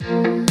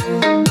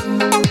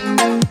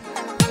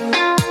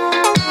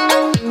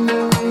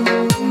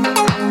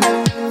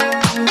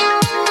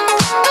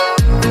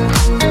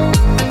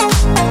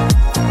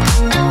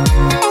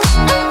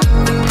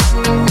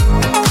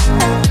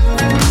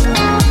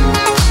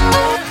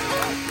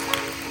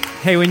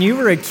Hey, when you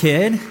were a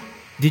kid,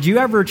 did you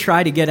ever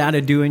try to get out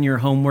of doing your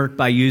homework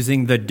by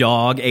using the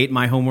dog ate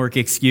my homework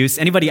excuse?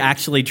 Anybody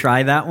actually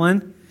try that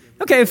one?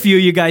 Okay, a few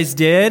of you guys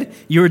did.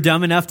 You were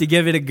dumb enough to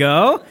give it a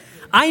go.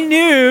 I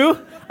knew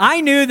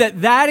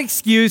that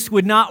excuse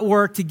would not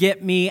work to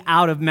get me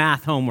out of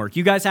math homework.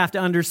 You guys have to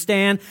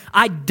understand,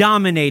 I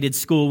dominated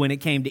school when it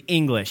came to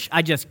English.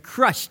 I just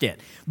crushed it.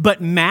 But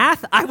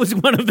math, I was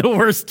one of the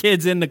worst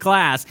kids in the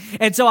class.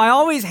 And so I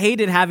always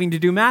hated having to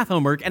do math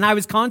homework, and I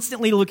was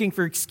constantly looking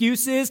for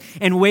excuses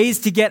and ways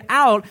to get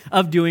out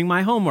of doing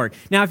my homework.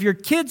 Now, if your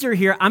kids are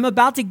here, I'm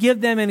about to give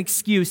them an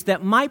excuse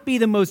that might be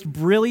the most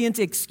brilliant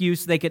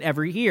excuse they could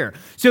ever hear.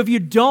 So if you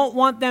don't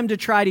want them to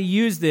try to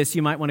use this,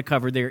 you might want to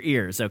cover their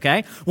ears,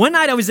 okay? One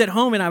night I was at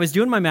home and I was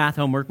doing my math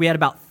homework. We had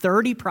about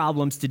 30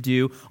 problems to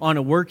do on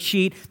a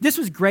worksheet. This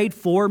was grade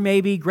 4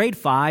 maybe, grade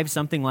 5,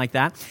 something like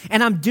that.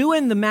 And I'm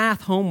doing the math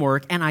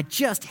homework and I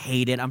just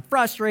hate it. I'm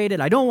frustrated.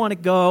 I don't want to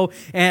go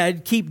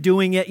and keep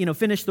doing it,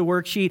 finish the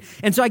worksheet.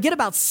 And so I get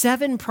about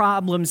 7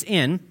 problems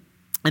in.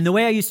 And the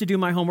way I used to do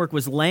my homework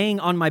was laying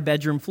on my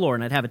bedroom floor.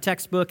 And I'd have a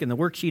textbook and the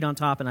worksheet on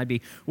top and I'd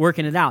be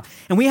working it out.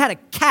 And we had a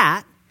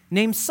cat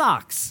named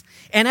Socks.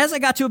 And as I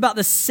got to about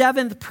the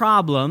 7th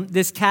problem,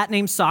 this cat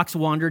named Socks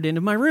wandered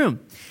into my room.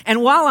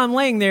 And while I'm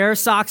laying there,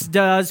 Socks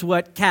does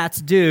what cats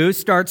do,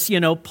 starts,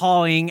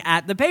 pawing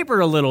at the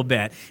paper a little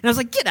bit. And I was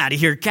like, get out of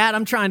here, cat.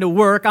 I'm trying to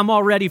work. I'm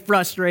already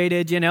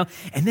frustrated, And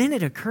then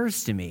it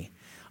occurs to me,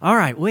 all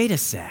right, wait a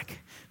sec.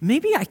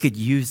 Maybe I could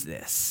use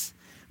this.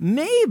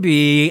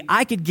 Maybe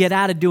I could get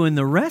out of doing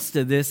the rest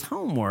of this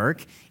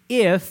homework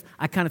if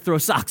I kind of throw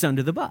Socks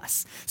under the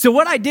bus. So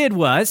what I did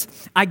was,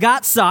 I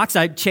got Socks,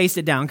 I chased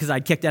it down because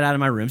I'd kicked it out of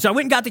my room. So I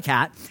went and got the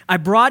cat, I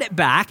brought it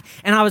back,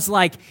 and I was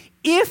like,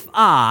 if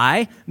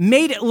I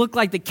made it look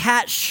like the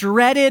cat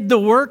shredded the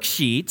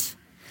worksheet,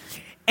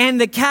 and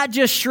the cat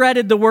just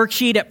shredded the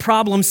worksheet at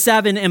problem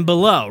 7 and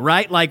below,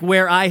 right? Like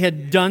where I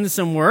had done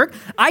some work.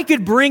 I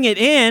could bring it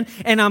in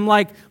and I'm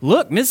like,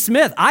 look, Miss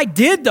Smith, I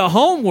did the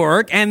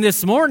homework and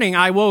this morning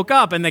I woke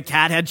up and the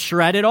cat had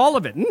shredded all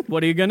of it.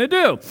 What are you going to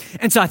do?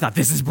 And so I thought,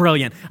 this is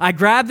brilliant. I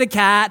grab the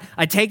cat,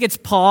 I take its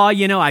paw,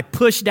 I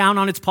push down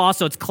on its paw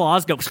so its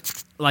claws go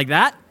like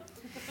that.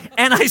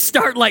 And I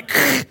start like,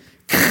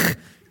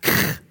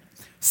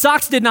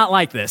 Socks did not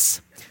like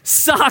this.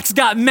 Socks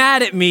got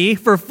mad at me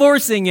for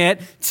forcing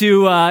it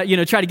to,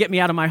 try to get me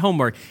out of my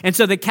homework. And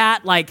so the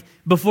cat,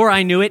 before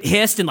I knew it,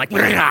 hissed and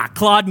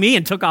clawed me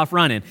and took off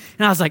running.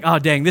 And I was like, oh,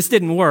 dang, this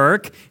didn't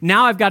work.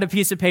 Now I've got a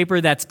piece of paper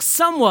that's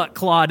somewhat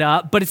clawed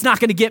up, but it's not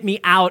going to get me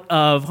out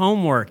of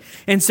homework.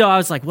 And so I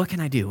was like, what can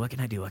I do? What can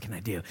I do?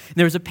 And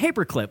there was a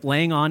paper clip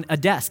laying on a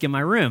desk in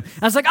my room.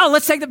 I was like, oh,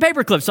 let's take the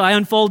paper clip. So I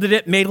unfolded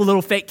it, made a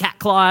little fake cat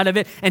claw out of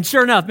it. And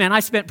sure enough, man,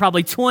 I spent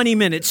probably 20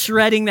 minutes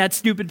shredding that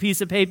stupid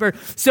piece of paper.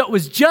 So it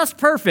was just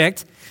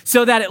perfect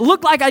so that it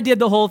looked like I did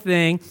the whole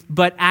thing,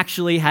 but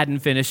actually hadn't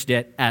finished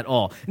it at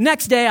all.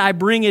 Next day, I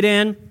bring it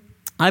in.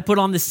 I put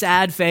on the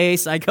sad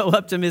face. I go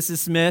up to Mrs.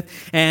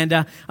 Smith,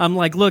 and I'm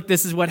like, look,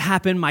 this is what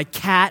happened. My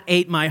cat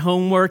ate my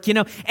homework,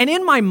 And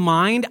in my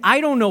mind,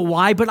 I don't know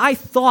why, but I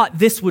thought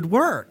this would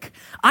work.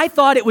 I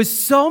thought it was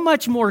so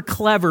much more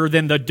clever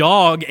than the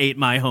dog ate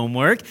my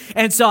homework.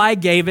 And so I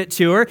gave it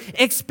to her,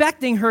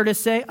 expecting her to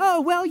say,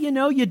 oh, well,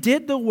 you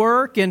did the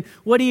work, and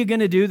what are you going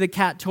to do? The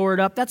cat tore it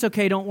up. That's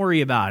okay. Don't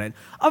worry about it.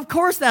 Of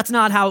course, that's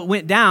not how it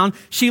went down.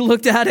 She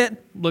looked at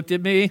it, looked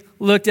at me,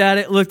 looked at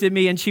it, looked at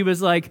me, and she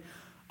was like,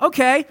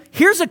 okay,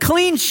 here's a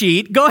clean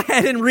sheet. Go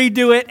ahead and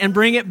redo it and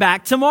bring it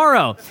back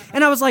tomorrow.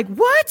 And I was like,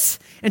 what?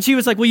 And she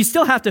was like, well, you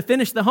still have to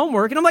finish the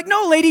homework. And I'm like,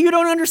 no, lady, you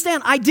don't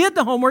understand. I did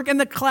the homework and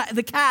the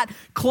cat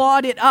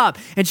clawed it up.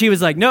 And she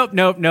was like, nope,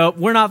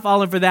 we're not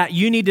falling for that.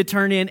 You need to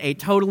turn in a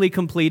totally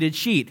completed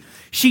sheet.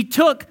 She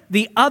took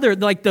the other,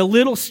 the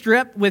little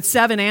strip with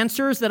 7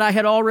 answers that I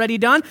had already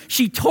done.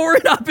 She tore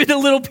it up into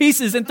little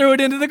pieces and threw it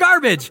into the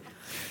garbage.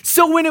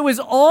 So when it was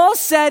all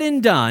said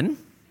and done,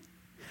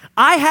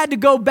 I had to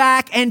go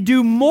back and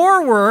do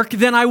more work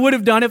than I would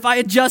have done if I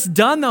had just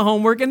done the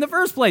homework in the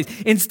first place.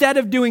 Instead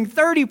of doing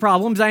 30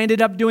 problems, I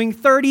ended up doing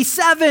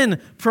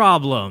 37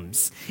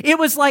 problems. It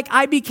was like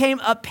I became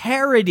a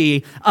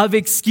parody of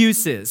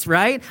excuses,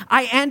 right?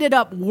 I ended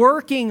up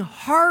working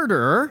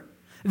harder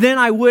than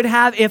I would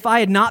have if I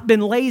had not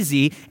been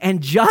lazy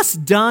and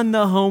just done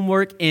the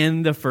homework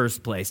in the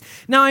first place.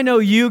 Now, I know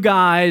you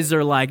guys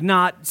are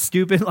not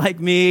stupid like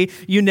me.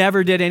 You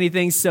never did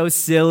anything so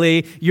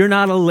silly. You're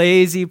not a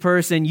lazy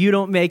person. You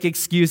don't make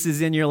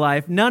excuses in your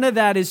life. None of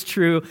that is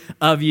true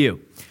of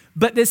you.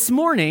 But this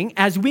morning,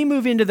 as we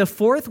move into the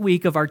 4th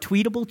week of our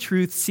Tweetable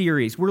Truth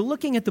series, we're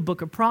looking at the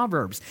book of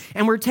Proverbs,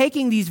 and we're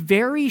taking these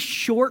very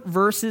short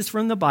verses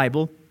from the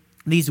Bible,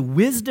 these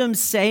wisdom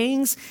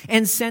sayings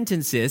and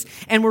sentences,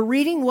 and we're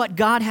reading what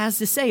God has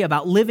to say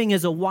about living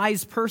as a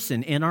wise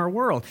person in our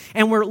world.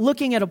 And we're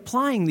looking at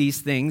applying these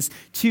things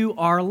to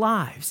our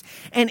lives.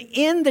 And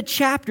in the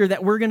chapter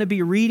that we're going to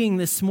be reading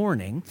this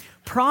morning,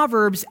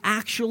 Proverbs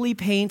actually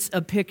paints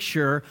a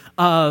picture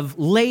of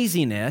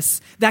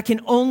laziness that can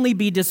only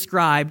be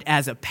described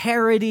as a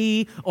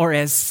parody or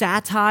as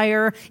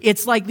satire.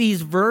 It's like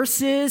these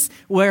verses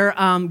where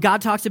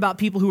God talks about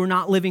people who are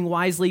not living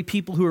wisely,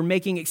 people who are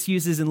making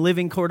excuses and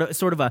living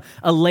sort of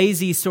a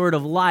lazy sort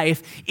of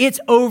life. It's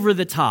over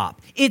the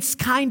top. It's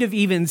kind of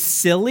even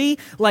silly.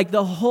 Like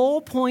the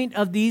whole point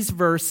of these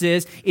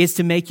verses is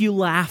to make you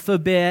laugh a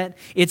bit.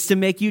 It's to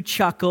make you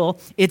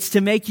chuckle. It's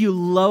to make you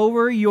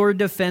lower your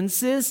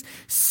defenses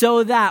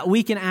so that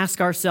we can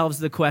ask ourselves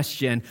the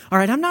question, all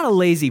right, I'm not a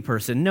lazy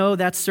person. No,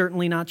 that's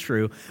certainly not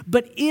true.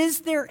 But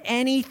is there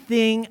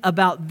anything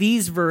about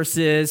these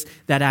verses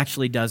that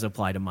actually does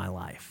apply to my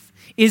life?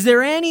 Is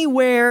there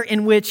anywhere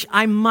in which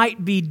I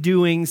might be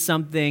doing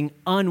something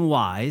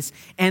unwise?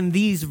 And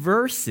these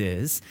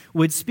verses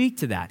would speak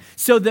to that.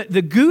 So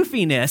the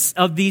goofiness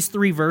of these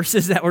three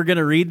verses that we're going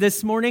to read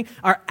this morning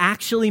are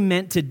actually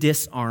meant to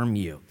disarm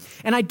you.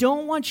 And I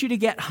don't want you to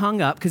get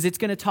hung up because it's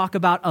going to talk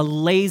about a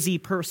lazy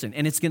person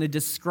and it's going to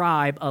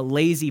describe a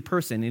lazy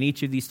person in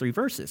each of these three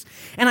verses.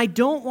 And I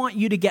don't want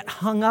you to get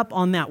hung up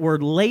on that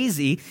word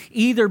lazy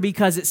either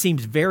because it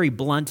seems very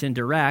blunt and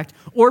direct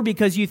or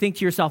because you think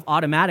to yourself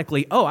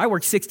automatically, oh, I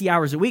work 60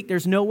 hours a week.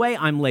 There's no way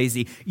I'm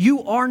lazy.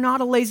 You are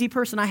not a lazy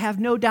person. I have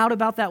no doubt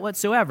about that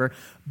whatsoever.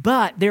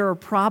 But there are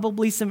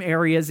probably some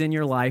areas in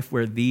your life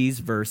where these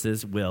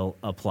verses will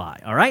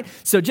apply. All right?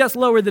 So just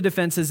lower the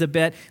defenses a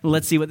bit and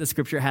let's see what the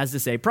scripture has to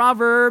say.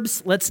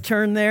 Proverbs, let's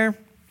turn there.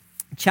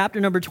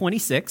 Chapter number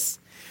 26.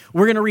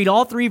 We're going to read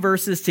all three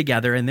verses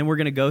together and then we're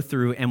going to go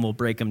through and we'll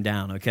break them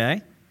down,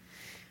 okay?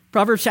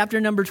 Proverbs chapter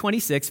number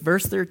 26,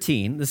 verse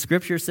 13, the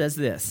scripture says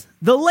this: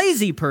 the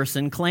lazy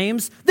person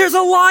claims, there's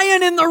a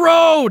lion in the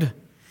road.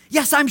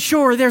 Yes, I'm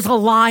sure there's a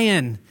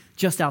lion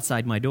just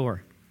outside my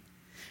door.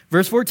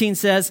 Verse 14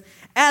 says,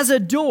 as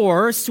a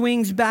door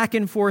swings back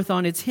and forth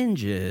on its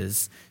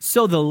hinges,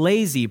 so the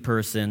lazy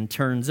person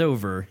turns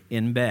over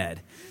in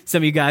bed.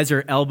 Some of you guys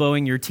are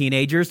elbowing your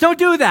teenagers. Don't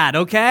do that,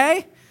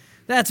 okay?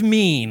 That's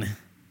mean.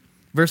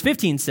 Verse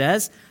 15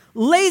 says,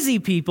 lazy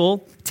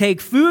people take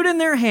food in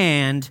their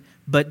hand,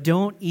 but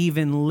don't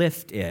even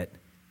lift it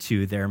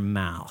to their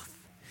mouth.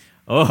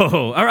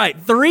 Oh, all right.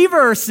 Three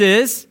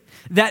verses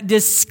that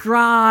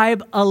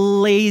describe a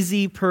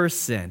lazy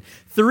person.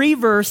 Three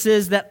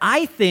verses that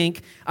I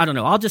think, I don't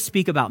know, I'll just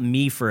speak about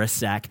me for a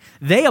sec.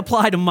 They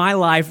apply to my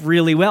life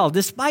really well,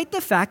 despite the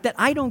fact that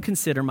I don't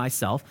consider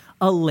myself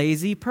a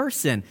lazy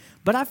person.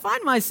 But I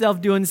find myself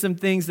doing some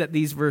things that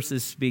these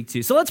verses speak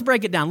to. So let's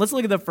break it down. Let's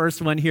look at the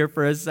first one here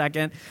for a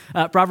second.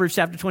 Proverbs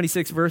chapter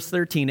 26, verse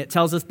 13. It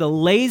tells us the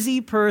lazy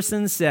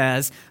person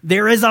says,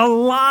 there is a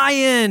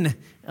lion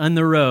on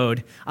the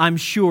road. I'm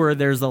sure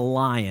there's a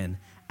lion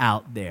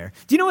out there.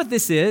 Do you know what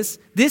this is?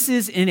 This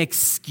is an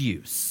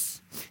excuse.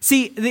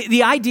 See,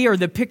 the idea or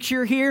the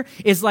picture here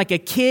is like a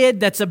kid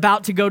that's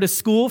about to go to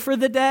school for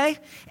the day,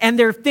 and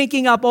they're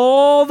thinking up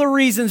all the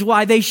reasons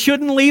why they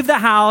shouldn't leave the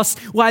house,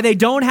 why they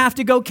don't have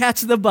to go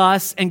catch the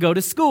bus and go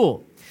to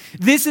school.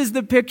 This is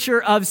the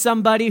picture of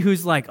somebody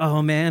who's like,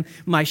 oh man,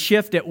 my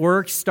shift at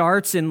work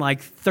starts in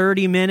like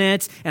 30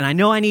 minutes, and I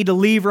know I need to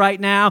leave right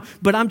now,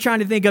 but I'm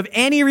trying to think of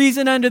any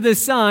reason under the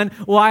sun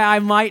why I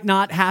might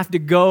not have to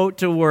go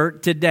to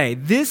work today.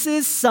 This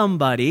is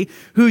somebody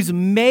who's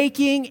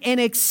making an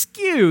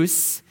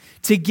excuse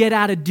to get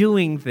out of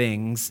doing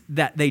things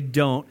that they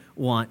don't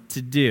want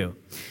to do.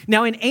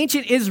 Now, in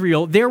ancient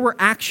Israel, there were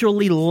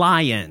actually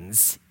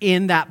lions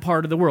in that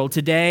part of the world.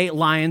 Today,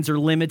 lions are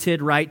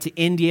limited, right, to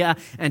India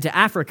and to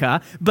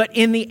Africa. But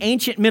in the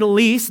ancient Middle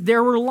East,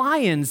 there were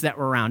lions that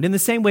were around, in the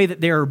same way that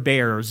there are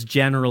bears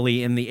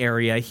generally in the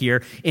area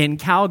here in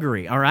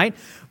Calgary, all right?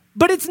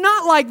 But it's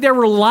not like there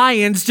were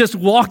lions just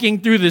walking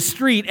through the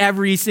street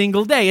every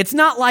single day. It's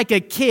not like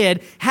a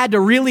kid had to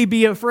really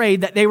be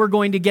afraid that they were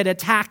going to get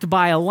attacked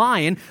by a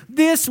lion.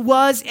 This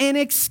was an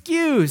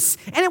excuse.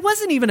 And it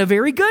wasn't even a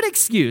very good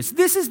excuse.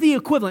 This is the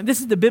equivalent. This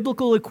is the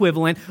biblical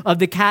equivalent of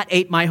the cat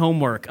ate my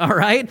homework, all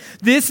right?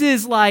 This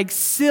is like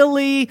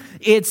silly.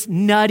 It's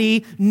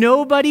nutty.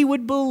 Nobody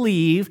would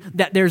believe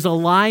that there's a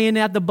lion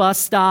at the bus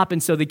stop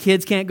and so the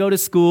kids can't go to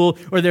school,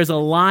 or there's a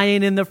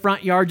lion in the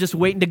front yard just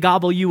waiting to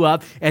gobble you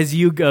up as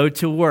you go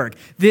to work.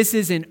 This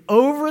is an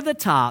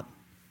over-the-top,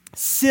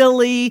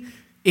 silly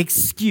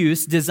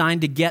excuse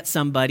designed to get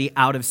somebody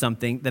out of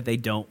something that they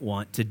don't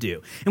want to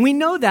do. And we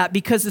know that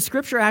because the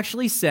scripture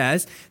actually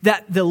says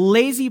that the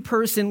lazy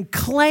person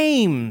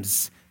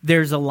claims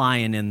there's a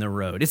lion in the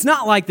road. It's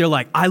not like they're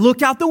like, I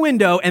looked out the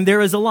window and there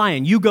is a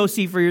lion. You go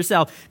see for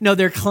yourself. No,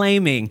 they're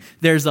claiming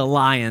there's a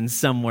lion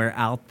somewhere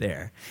out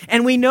there.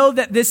 And we know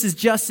that this is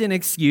just an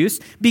excuse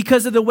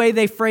because of the way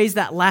they phrase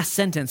that last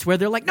sentence where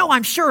they're like, no,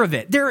 I'm sure of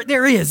it.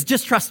 There is.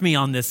 Just trust me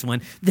on this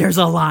one. There's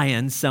a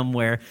lion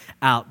somewhere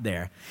out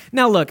there.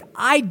 Now, look,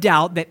 I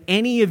doubt that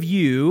any of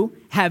you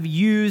have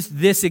used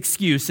this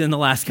excuse in the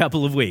last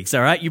couple of weeks,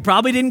 all right? You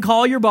probably didn't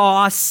call your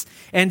boss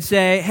and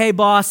say, hey,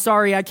 boss,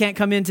 sorry, I can't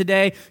come in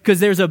today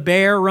because there's a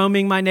bear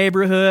roaming my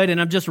neighborhood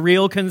and I'm just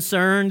real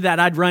concerned that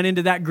I'd run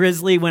into that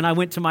grizzly when I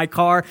went to my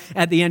car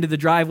at the end of the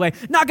driveway.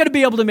 Not going to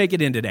be able to make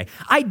it in today.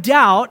 I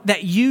doubt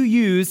that you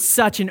used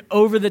such an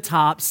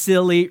over-the-top,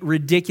 silly,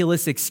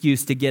 ridiculous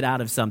excuse to get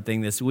out of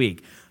something this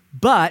week.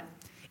 But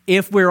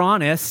if we're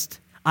honest,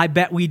 I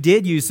bet we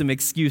did use some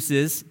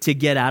excuses to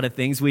get out of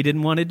things we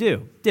didn't want to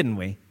do, didn't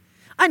we?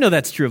 I know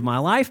that's true of my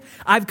life.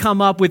 I've come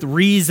up with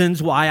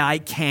reasons why I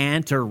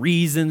can't or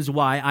reasons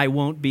why I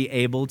won't be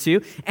able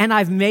to, and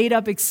I've made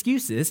up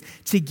excuses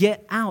to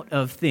get out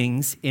of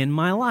things in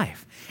my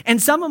life.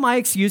 And some of my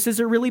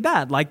excuses are really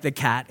bad, like the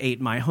cat ate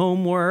my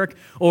homework,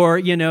 or,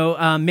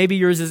 maybe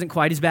yours isn't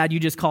quite as bad. You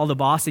just call the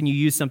boss and you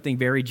use something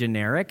very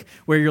generic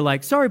where you're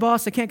like, sorry,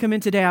 boss, I can't come in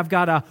today. I've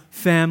got a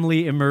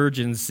family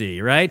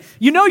emergency, right?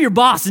 Your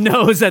boss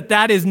knows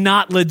that is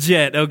not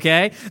legit,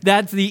 okay?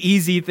 That's the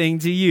easy thing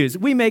to use.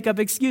 We make up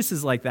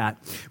excuses like that.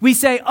 We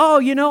say,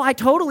 I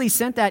totally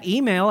sent that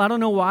email. I don't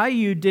know why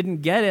you didn't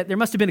get it. There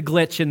must have been a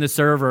glitch in the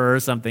server or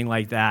something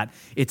like that.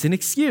 It's an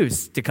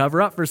excuse to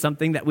cover up for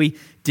something that we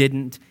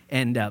didn't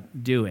end up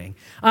doing.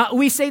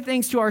 We say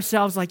things to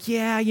ourselves like,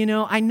 I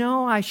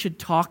know I should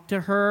talk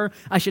to her.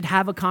 I should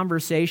have a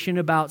conversation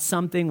about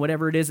something,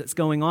 whatever it is that's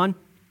going on.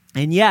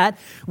 And yet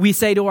we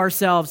say to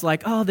ourselves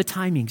like, the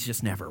timing's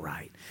just never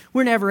right.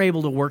 We're never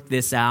able to work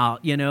this out.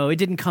 It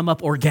didn't come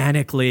up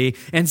organically.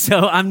 And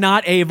so I'm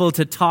not able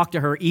to talk to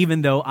her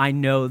even though I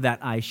know that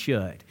I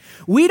should.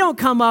 We don't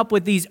come up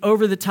with these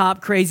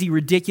over-the-top, crazy,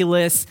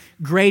 ridiculous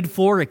grade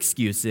 4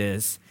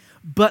 excuses.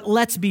 But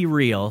let's be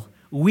real.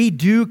 We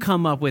do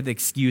come up with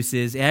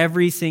excuses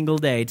every single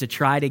day to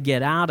try to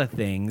get out of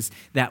things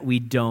that we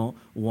don't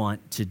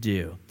want to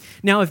do.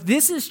 Now, if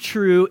this is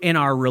true in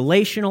our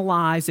relational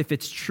lives, if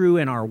it's true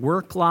in our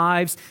work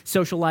lives,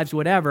 social lives,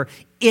 whatever,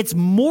 it's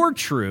more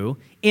true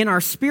in our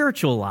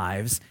spiritual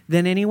lives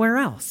than anywhere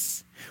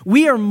else.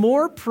 We are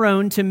more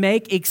prone to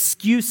make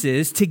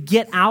excuses to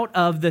get out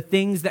of the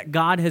things that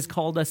God has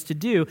called us to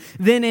do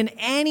than in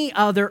any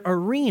other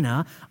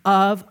arena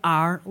of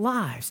our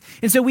lives.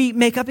 And so we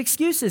make up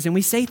excuses and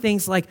we say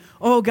things like,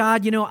 oh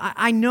God,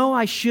 I know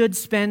I should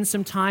spend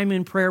some time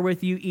in prayer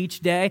with you each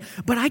day,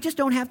 but I just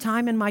don't have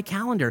time in my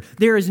calendar.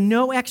 There is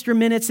no extra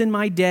minutes in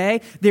my day.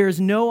 There is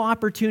no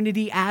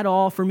opportunity at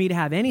all for me to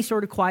have any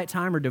sort of quiet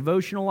time or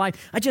devotional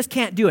life. I just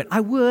can't do it.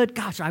 I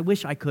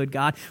wish I could,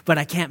 God, but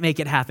I can't make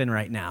it happen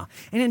right now.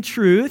 And in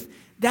truth,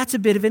 that's a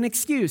bit of an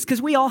excuse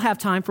because we all have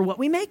time for what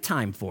we make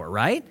time for,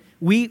 right?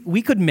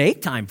 We could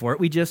make time for it.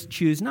 We just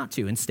choose not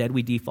to. Instead,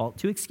 we default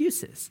to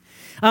excuses.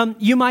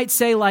 You might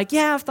say like,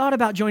 I've thought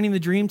about joining the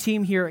dream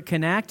team here at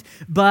Connect,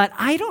 but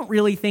I don't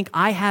really think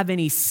I have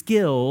any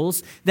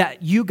skills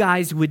that you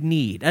guys would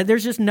need.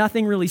 There's just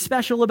nothing really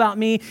special about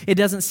me. It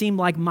doesn't seem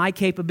like my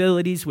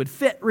capabilities would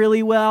fit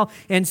really well.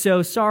 And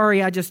so,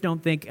 sorry, I just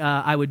don't think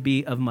I would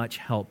be of much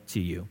help to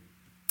you.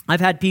 I've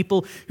had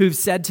people who've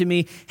said to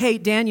me, hey,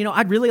 Dan,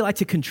 I'd really like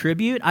to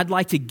contribute. I'd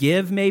like to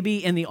give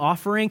maybe in the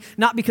offering,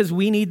 not because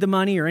we need the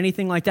money or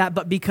anything like that,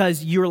 but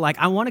because you're like,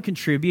 I want to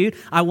contribute.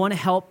 I want to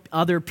help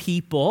other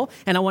people,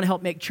 and I want to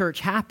help make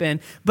church happen.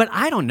 But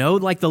I don't know,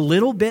 like the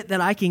little bit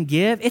that I can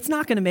give, it's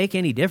not going to make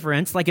any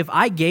difference. Like if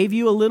I gave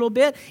you a little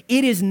bit,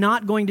 it is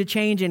not going to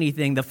change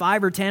anything. The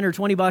 $5 or $10 or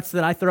 $20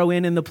 that I throw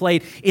in the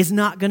plate is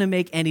not going to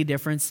make any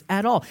difference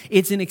at all.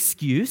 It's an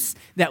excuse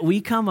that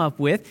we come up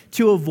with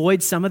to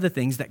avoid some of the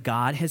things that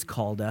God has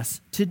called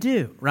us to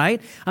do, right?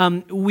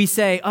 We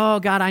say, oh,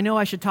 God, I know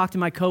I should talk to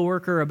my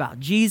coworker about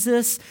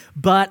Jesus,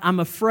 but I'm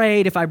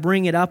afraid if I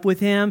bring it up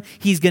with him,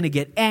 he's going to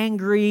get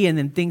angry and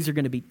then things are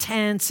going to be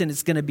tense and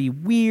it's going to be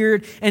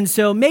weird. And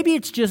so maybe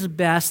it's just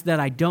best that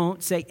I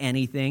don't say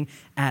anything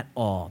at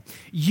all.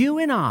 You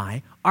and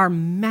I are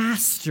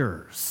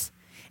masters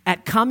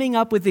at coming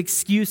up with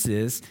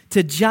excuses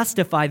to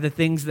justify the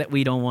things that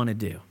we don't want to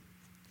do.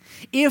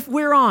 If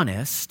we're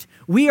honest,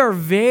 we are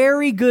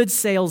very good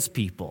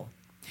salespeople.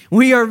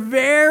 We are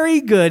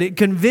very good at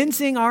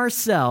convincing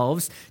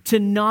ourselves to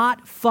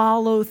not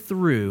follow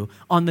through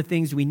on the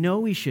things we know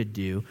we should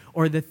do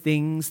or the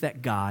things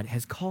that God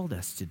has called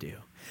us to do.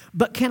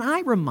 But can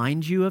I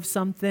remind you of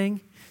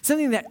something?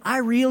 Something that I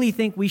really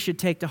think we should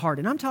take to heart.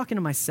 And I'm talking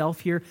to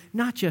myself here,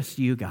 not just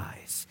you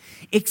guys.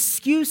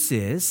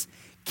 Excuses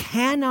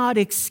cannot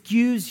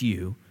excuse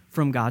you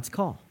from God's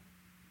call.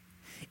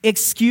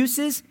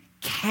 Excuses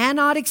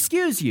cannot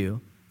excuse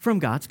you from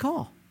God's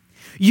call.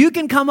 You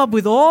can come up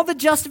with all the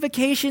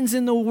justifications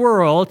in the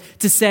world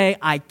to say,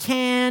 I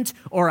can't,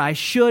 or I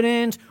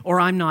shouldn't, or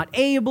I'm not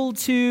able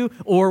to,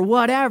 or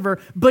whatever.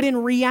 But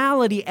in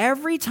reality,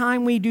 every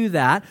time we do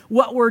that,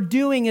 what we're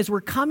doing is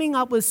we're coming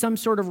up with some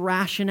sort of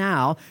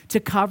rationale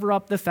to cover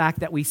up the fact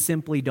that we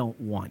simply don't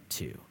want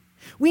to.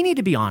 We need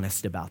to be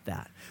honest about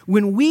that.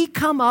 When we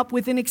come up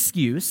with an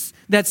excuse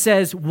that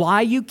says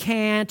why you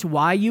can't,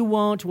 why you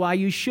won't, why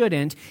you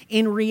shouldn't,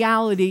 in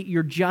reality,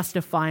 you're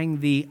justifying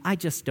the I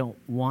just don't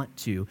want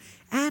to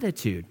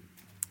attitude.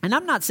 And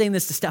I'm not saying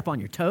this to step on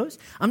your toes.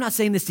 I'm not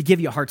saying this to give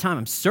you a hard time.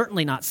 I'm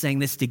certainly not saying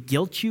this to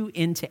guilt you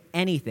into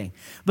anything.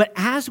 But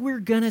as we're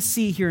going to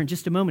see here in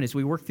just a moment as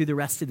we work through the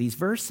rest of these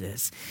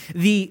verses,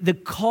 the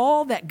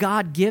call that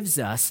God gives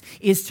us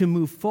is to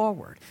move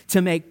forward,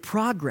 to make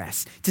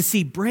progress, to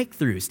see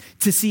breakthroughs,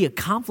 to see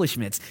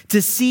accomplishments,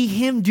 to see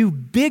Him do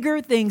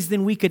bigger things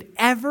than we could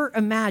ever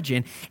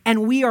imagine.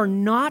 And we are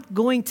not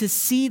going to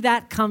see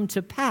that come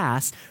to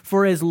pass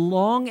for as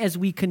long as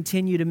we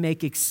continue to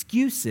make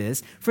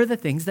excuses for the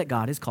things that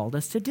God has called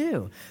us to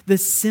do. The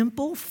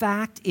simple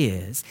fact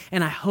is,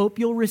 and I hope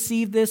you'll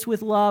receive this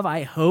with love,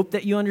 I hope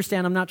that you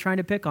understand I'm not trying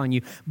to pick on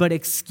you, but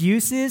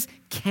excuses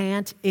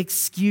can't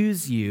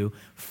excuse you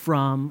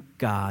from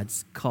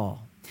God's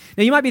call.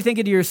 Now, you might be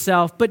thinking to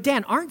yourself, but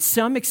Dan, aren't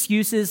some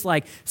excuses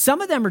like some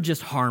of them are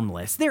just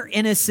harmless? They're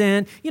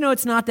innocent.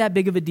 It's not that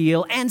big of a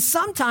deal. And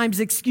sometimes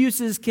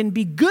excuses can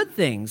be good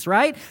things,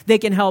 right? They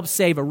can help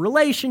save a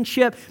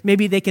relationship.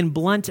 Maybe they can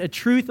blunt a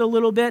truth a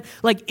little bit.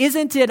 Like,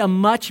 isn't it a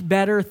much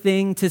better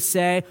thing to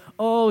say,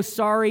 oh,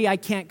 sorry, I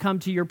can't come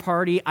to your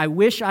party. I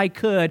wish I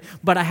could,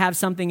 but I have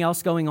something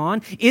else going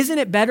on? Isn't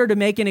it better to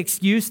make an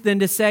excuse than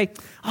to say,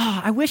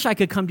 oh, I wish I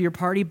could come to your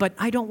party, but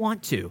I don't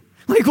want to?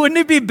 Like, wouldn't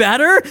it be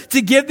better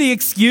to give the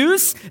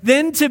excuse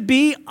than to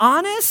be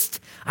honest?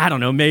 I don't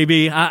know,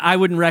 maybe. I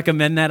wouldn't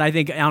recommend that. I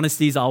think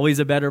honesty is always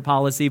a better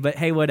policy, but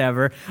hey,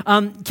 whatever.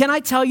 Can I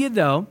tell you,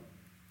 though,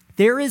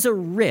 there is a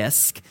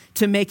risk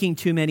to making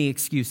too many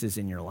excuses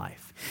in your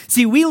life.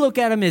 See, we look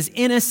at them as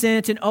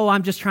innocent and, oh,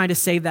 I'm just trying to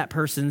save that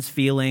person's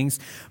feelings.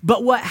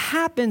 But what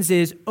happens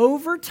is,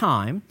 over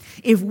time,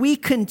 if we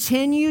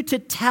continue to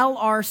tell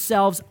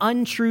ourselves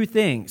untrue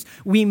things,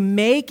 we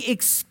make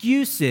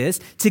excuses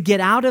to get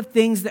out of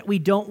things that we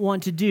don't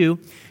want to do,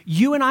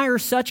 you and I are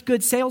such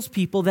good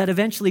salespeople that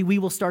eventually we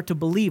will start to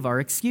believe our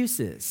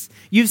excuses.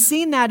 You've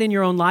seen that in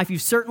your own life.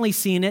 You've certainly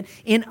seen it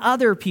in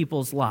other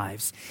people's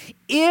lives.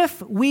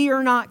 If we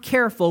are not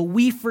careful,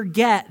 we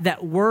forget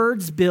that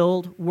words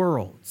build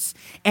worlds.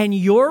 And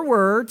your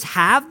words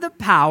have the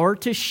power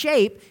to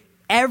shape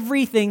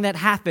everything that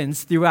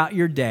happens throughout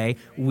your day,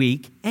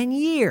 week, and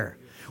year.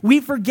 We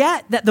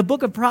forget that the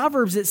book of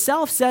Proverbs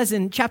itself says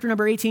in chapter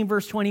number 18,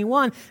 verse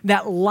 21,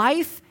 that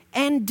life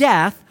and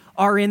death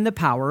are in the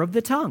power of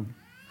the tongue.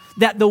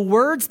 That the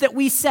words that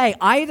we say,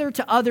 either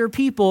to other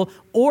people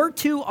or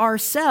to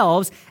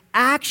ourselves,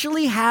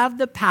 actually have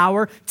the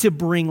power to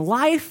bring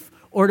life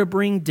or to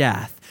bring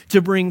death,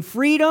 to bring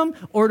freedom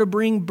or to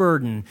bring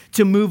burden,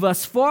 to move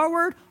us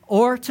forward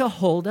or to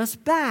hold us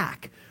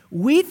back.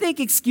 We think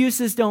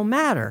excuses don't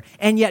matter,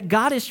 and yet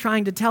God is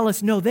trying to tell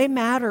us, no, they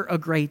matter a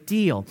great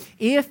deal.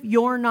 If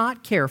you're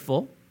not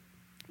careful,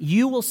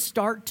 you will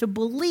start to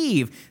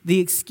believe the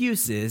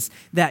excuses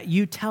that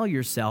you tell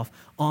yourself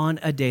on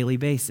a daily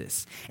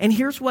basis. And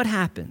here's what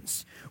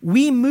happens.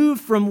 We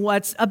move from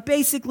what's a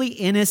basically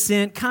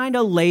innocent, kind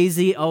of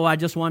lazy, oh, I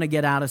just want to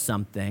get out of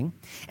something.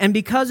 And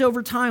because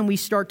over time we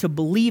start to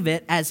believe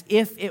it as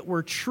if it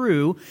were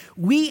true,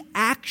 we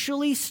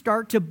actually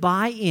start to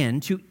buy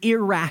into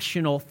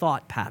irrational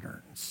thought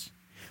patterns.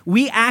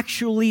 We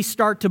actually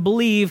start to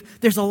believe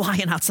there's a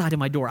lion outside of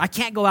my door. I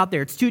can't go out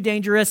there. It's too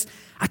dangerous.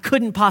 I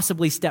couldn't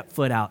possibly step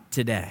foot out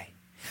today.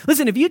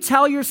 Listen, if you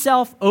tell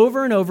yourself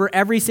over and over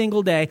every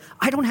single day,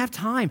 I don't have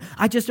time.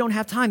 I just don't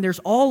have time. There's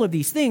all of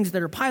these things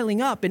that are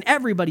piling up and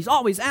everybody's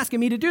always asking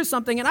me to do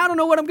something and I don't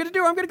know what I'm going to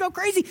do. I'm going to go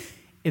crazy.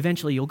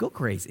 Eventually you'll go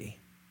crazy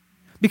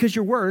because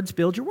your words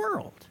build your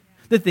world.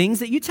 The things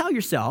that you tell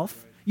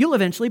yourself, you'll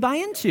eventually buy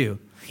into.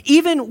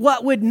 Even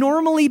what would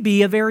normally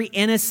be a very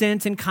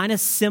innocent and kind of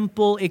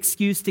simple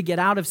excuse to get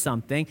out of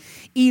something,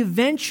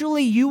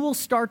 eventually you will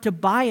start to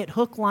buy it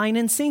hook, line,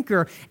 and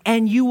sinker,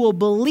 and you will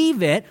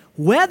believe it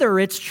whether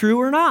it's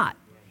true or not.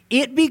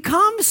 It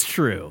becomes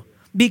true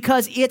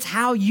because it's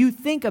how you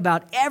think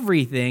about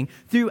everything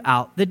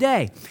throughout the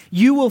day.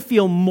 You will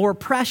feel more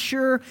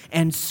pressure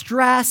and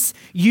stress.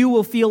 You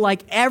will feel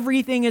like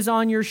everything is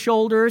on your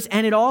shoulders,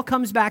 and it all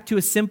comes back to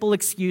a simple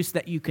excuse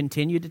that you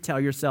continue to tell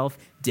yourself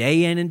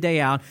day in and day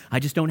out, I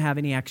just don't have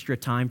any extra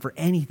time for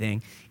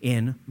anything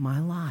in my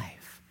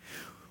life.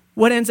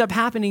 What ends up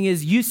happening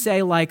is you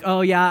say like,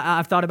 oh yeah,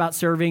 I've thought about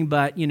serving,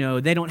 but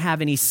they don't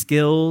have any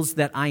skills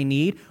that I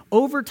need.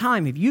 Over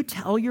time, if you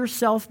tell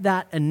yourself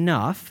that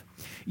enough,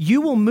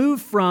 you will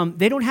move from,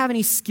 they don't have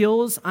any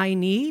skills I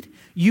need,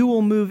 you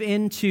will move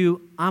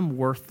into, I'm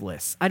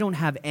worthless. I don't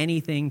have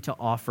anything to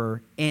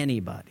offer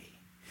anybody.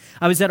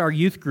 I was at our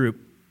youth group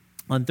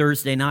on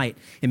Thursday night.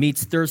 It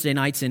meets Thursday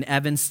nights in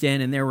Evanston,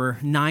 and there were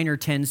 9 or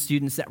 10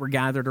 students that were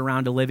gathered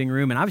around a living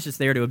room, and I was just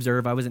there to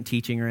observe. I wasn't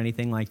teaching or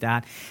anything like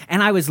that.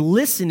 And I was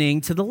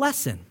listening to the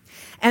lesson.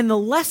 And the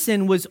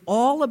lesson was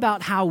all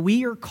about how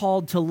we are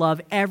called to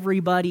love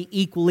everybody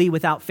equally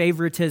without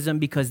favoritism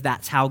because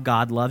that's how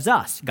God loves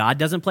us. God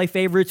doesn't play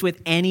favorites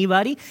with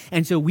anybody,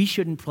 and so we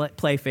shouldn't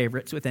play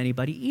favorites with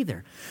anybody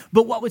either.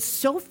 But what was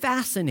so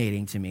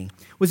fascinating to me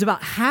was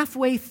about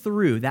halfway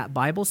through that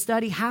Bible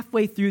study,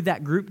 halfway through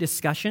that group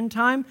discussion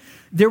time,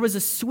 there was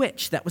a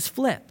switch that was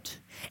flipped.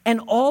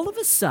 And all of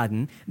a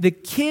sudden, the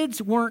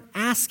kids weren't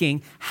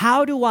asking,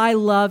 how do I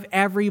love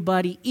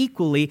everybody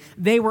equally?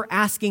 They were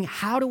asking,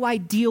 how do I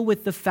deal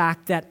with the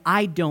fact that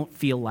I don't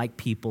feel like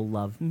people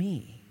love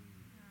me?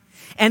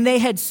 And they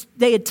had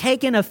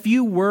taken a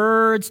few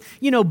words,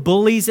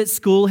 bullies at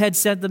school had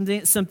said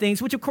them some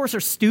things, which of course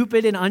are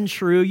stupid and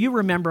untrue. You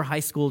remember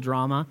high school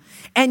drama.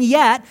 And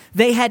yet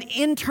they had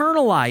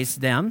internalized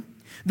them.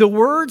 The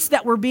words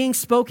that were being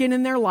spoken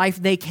in their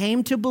life, they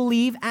came to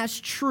believe as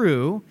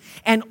true.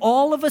 And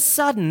all of a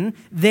sudden,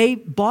 they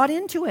bought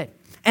into it.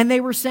 And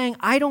they were saying,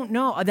 I don't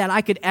know that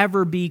I could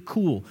ever be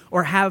cool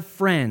or have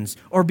friends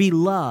or be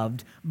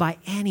loved by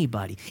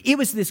anybody. It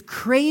was this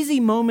crazy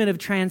moment of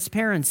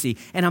transparency.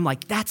 And I'm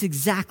like, that's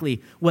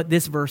exactly what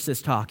this verse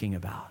is talking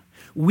about.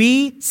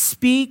 We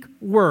speak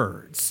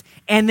words,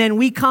 and then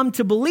we come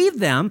to believe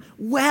them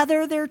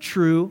whether they're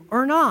true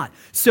or not.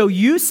 So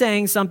you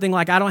saying something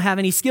like, I don't have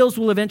any skills,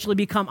 will eventually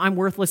become, I'm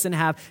worthless and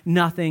have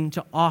nothing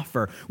to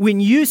offer. When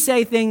you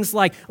say things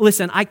like,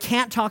 listen, I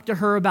can't talk to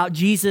her about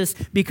Jesus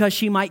because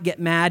she might get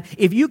mad.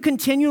 If you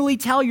continually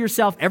tell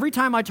yourself, every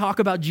time I talk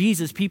about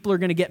Jesus, people are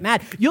going to get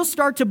mad, you'll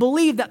start to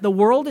believe that the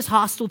world is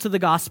hostile to the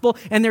gospel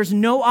and there's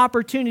no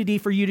opportunity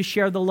for you to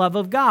share the love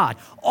of God.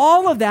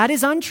 All of that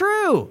is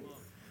untrue.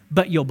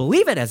 But you'll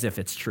believe it as if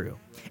it's true.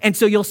 And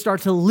so you'll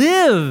start to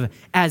live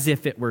as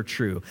if it were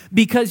true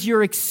because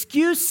your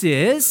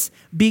excuses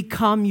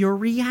become your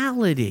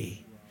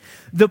reality.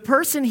 The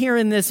person here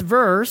in this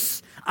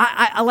verse,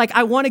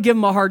 I want to give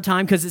them a hard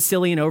time because it's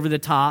silly and over the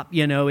top,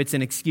 it's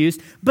an excuse.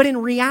 But in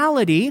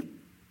reality,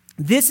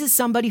 this is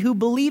somebody who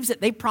believes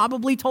it. They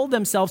probably told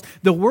themselves,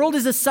 the world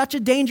is such a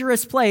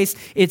dangerous place,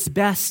 it's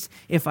best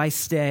if I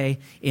stay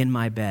in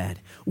my bed.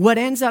 What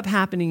ends up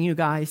happening, you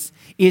guys,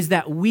 is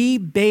that we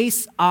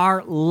base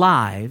our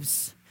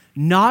lives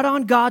not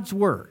on God's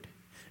word,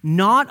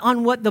 not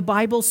on what the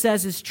Bible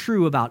says is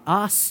true about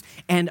us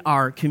and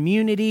our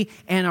community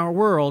and our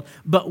world,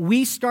 but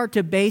we start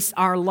to base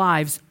our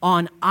lives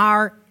on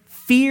our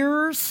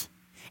fears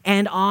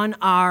and on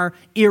our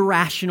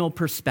irrational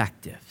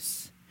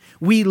perspectives.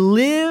 We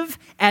live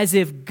as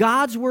if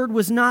God's word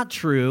was not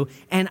true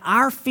and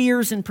our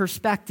fears and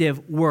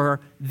perspective were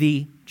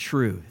the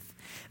truth.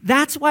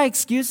 That's why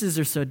excuses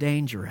are so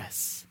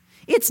dangerous.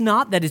 It's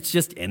not that it's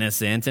just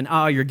innocent and,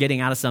 you're getting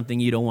out of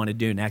something you don't want to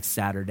do next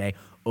Saturday.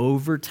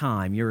 Over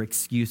time, your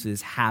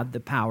excuses have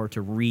the power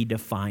to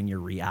redefine your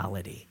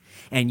reality.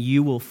 And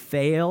you will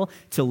fail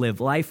to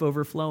live life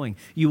overflowing.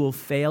 You will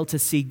fail to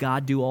see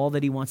God do all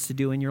that he wants to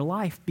do in your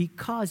life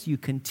because you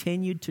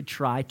continued to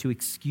try to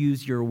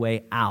excuse your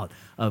way out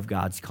of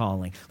God's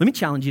calling. Let me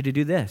challenge you to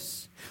do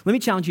this. Let me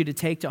challenge you to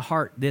take to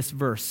heart this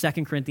verse,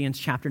 2 Corinthians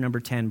chapter number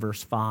 10,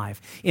 verse 5.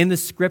 In the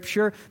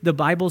scripture, the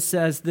Bible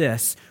says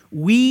this,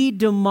 we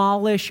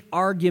demolish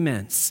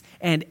arguments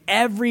and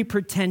every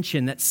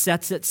pretension that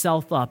sets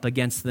itself up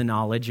against the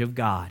knowledge of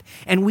God.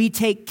 And we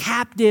take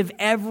captive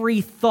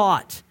every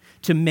thought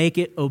to make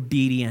it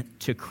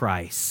obedient to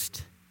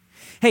Christ.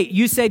 Hey,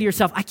 you say to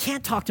yourself, I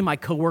can't talk to my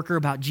coworker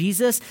about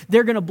Jesus.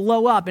 They're going to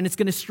blow up and it's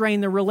going to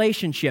strain the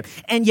relationship.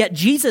 And yet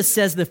Jesus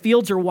says the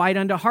fields are white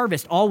unto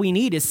harvest. All we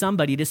need is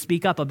somebody to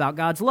speak up about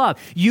God's love.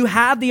 You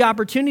have the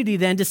opportunity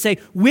then to say,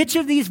 which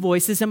of these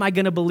voices am I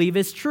going to believe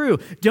is true?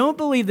 Don't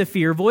believe the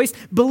fear voice,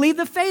 believe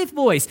the faith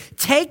voice.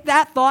 Take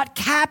that thought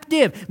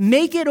captive.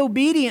 Make it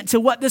obedient to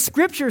what the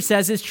scripture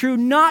says is true,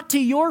 not to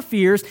your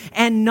fears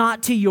and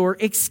not to your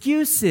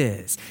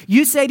excuses.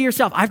 You say to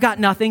yourself, I've got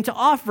nothing to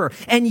offer.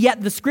 And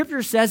yet the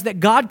scripture says that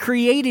God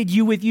created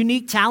you with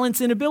unique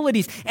talents and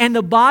abilities, and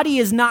the body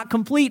is not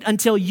complete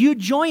until you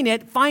join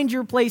it, find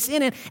your place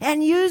in it,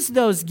 and use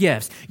those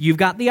gifts. You've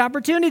got the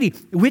opportunity.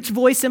 Which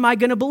voice am I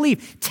going to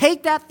believe?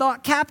 Take that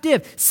thought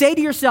captive. Say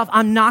to yourself,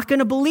 I'm not going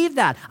to believe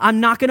that. I'm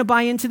not going to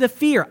buy into the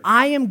fear.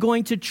 I am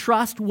going to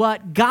trust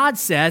what God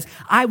says.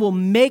 I will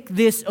make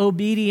this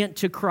obedient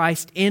to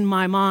Christ in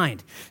my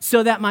mind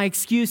so that my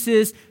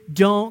excuses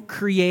don't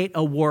create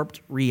a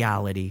warped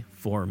reality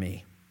for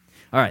me.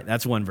 All right,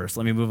 that's one verse.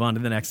 Let me move on to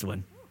the next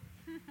one.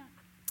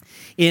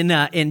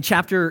 In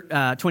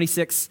chapter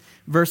 26,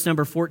 verse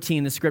number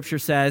 14, the scripture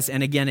says,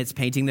 and again, it's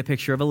painting the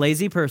picture of a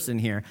lazy person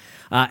here.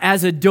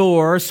 As a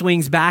door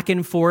swings back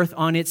and forth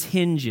on its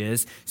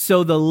hinges,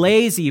 so the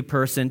lazy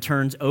person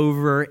turns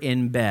over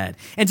in bed.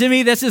 And to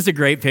me, this is a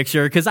great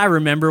picture because I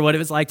remember what it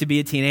was like to be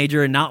a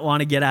teenager and not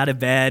want to get out of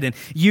bed. And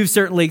you've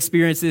certainly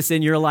experienced this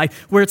in your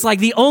life where it's like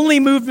the only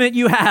movement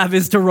you have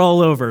is to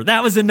roll over.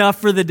 That was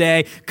enough for the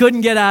day.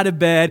 Couldn't get out of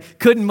bed,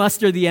 couldn't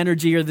muster the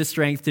energy or the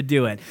strength to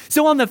do it.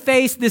 So on the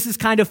face, this is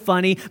kind of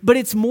funny, but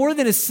it's more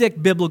than a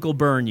sick biblical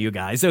burn, you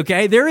guys,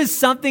 okay? There is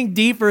something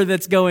deeper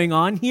that's going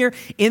on here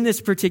in this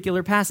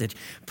particular passage.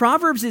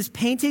 Proverbs is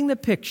painting the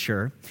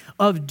picture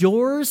of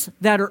doors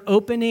that are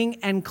opening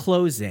and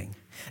closing.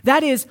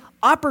 That is,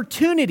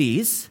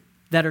 opportunities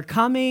that are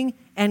coming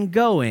and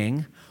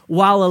going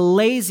while a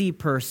lazy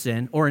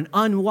person or an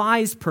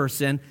unwise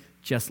person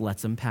just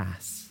lets them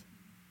pass.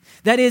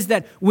 That is,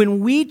 that when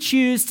we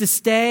choose to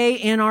stay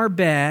in our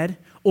bed,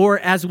 or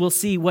as we'll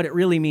see, what it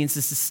really means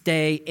is to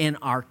stay in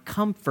our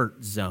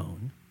comfort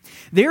zone,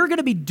 There are going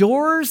to be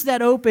doors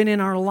that open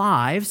in our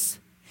lives.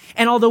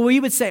 And although we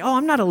would say, oh,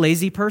 I'm not a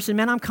lazy person,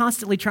 man, I'm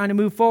constantly trying to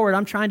move forward.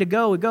 I'm trying to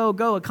go,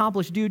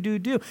 accomplish,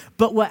 do.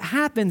 But what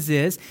happens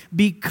is,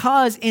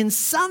 because in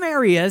some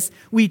areas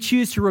we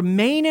choose to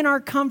remain in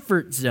our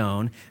comfort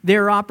zone,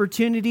 there are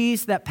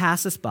opportunities that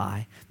pass us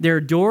by. There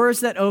are doors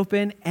that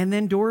open and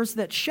then doors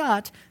that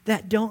shut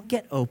that don't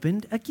get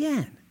opened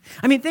again.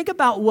 I mean, think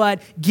about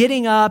what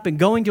getting up and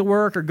going to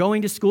work or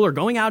going to school or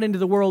going out into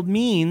the world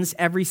means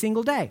every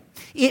single day.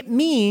 It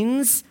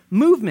means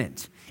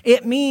movement.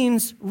 It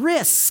means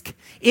risk.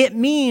 It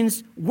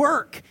means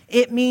work.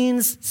 It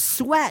means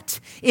sweat.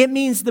 It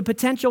means the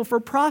potential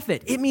for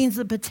profit. It means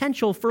the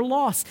potential for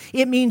loss.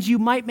 It means you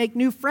might make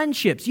new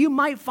friendships. You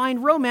might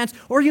find romance,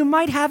 or you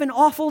might have an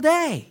awful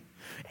day.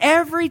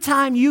 Every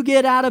time you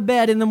get out of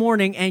bed in the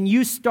morning and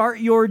you start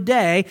your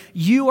day,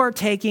 you are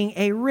taking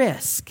a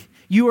risk.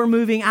 You are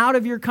moving out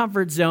of your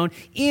comfort zone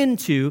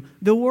into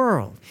the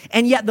world.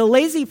 And yet the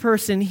lazy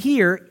person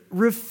here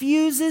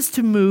refuses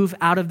to move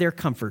out of their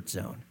comfort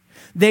zone.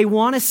 They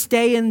want to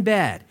stay in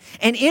bed.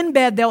 And in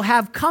bed, they'll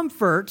have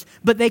comfort,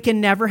 but they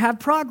can never have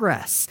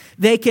progress.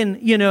 They can,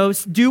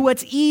 do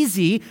what's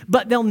easy,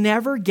 but they'll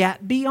never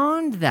get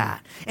beyond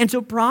that. And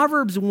so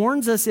Proverbs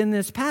warns us in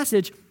this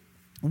passage,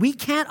 we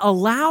can't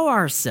allow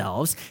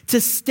ourselves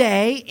to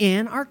stay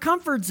in our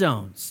comfort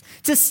zones,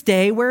 to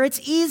stay where it's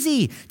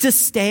easy, to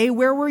stay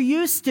where we're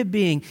used to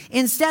being.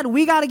 Instead,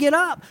 we got to get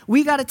up.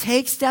 We got to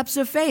take steps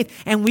of faith,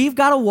 and we've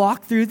got to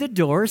walk through the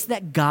doors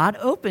that God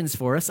opens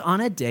for us on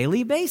a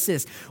daily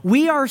basis.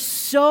 We are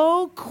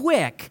so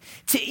quick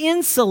to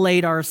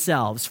insulate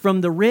ourselves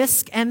from the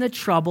risk and the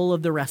trouble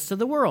of the rest of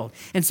the world.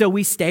 And so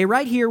we stay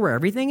right here where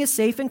everything is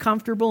safe and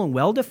comfortable and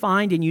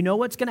well-defined, and you know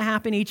what's going to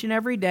happen each and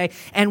every day,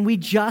 and we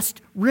just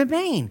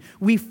remain.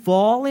 We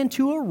fall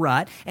into a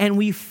rut and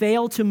we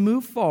fail to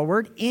move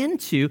forward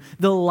into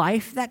the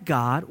life that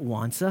God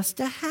wants us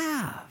to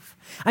have.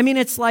 I mean,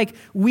 it's like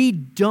we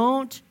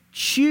don't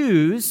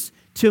choose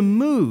to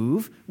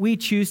move, we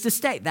choose to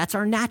stay. That's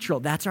our natural.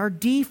 That's our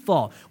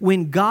default.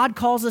 When God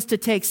calls us to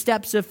take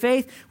steps of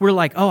faith, we're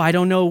like, oh, I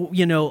don't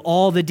know,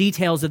 all the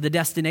details of the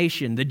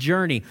destination, the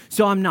journey,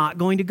 so I'm not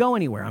going to go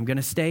anywhere. I'm going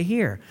to stay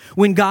here.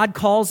 When God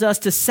calls us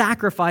to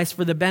sacrifice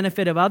for the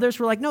benefit of others,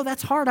 we're like, no,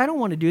 that's hard. I don't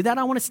want to do that.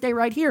 I want to stay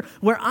right here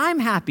where I'm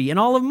happy and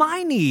all of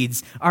my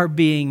needs are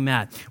being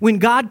met. When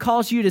God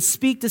calls you to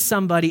speak to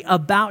somebody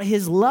about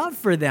his love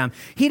for them,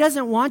 he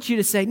doesn't want you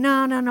to say, no,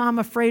 I'm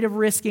afraid of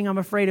risking. I'm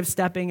afraid of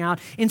stepping out.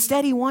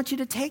 Instead, he wants you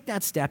to take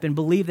that step and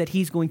believe that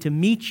he's going to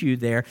meet you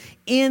there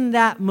in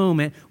that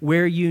moment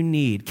where you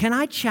need. Can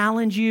I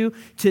challenge you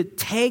to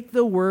take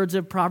the words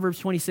of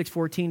Proverbs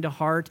 26:14 to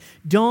heart?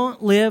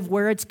 Don't live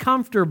where it's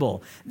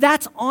comfortable.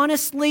 That's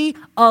honestly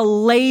a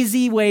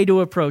lazy way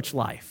to approach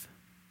life.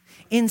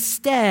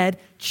 Instead,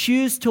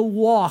 choose to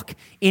walk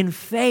in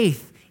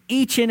faith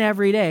each and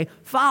every day,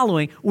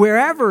 following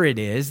wherever it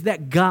is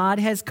that God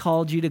has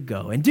called you to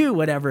go, and do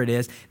whatever it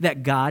is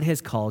that God has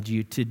called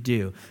you to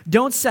do.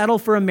 Don't settle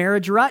for a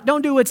marriage rut.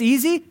 Don't do what's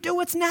easy. Do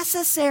what's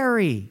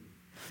necessary.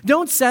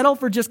 Don't settle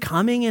for just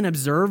coming and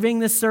observing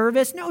the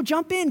service. No,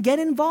 jump in, get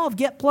involved,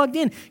 get plugged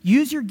in.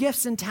 Use your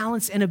gifts and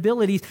talents and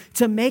abilities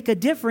to make a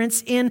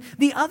difference in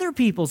the other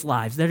people's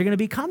lives that are going to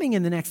be coming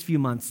in the next few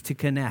months to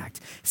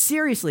connect.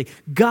 Seriously,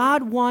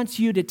 God wants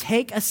you to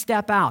take a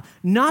step out,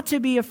 not to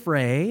be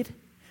afraid,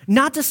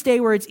 not to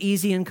stay where it's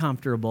easy and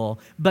comfortable,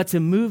 but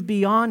to move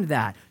beyond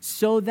that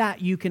so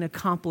that you can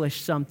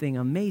accomplish something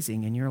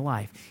amazing in your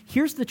life.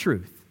 Here's the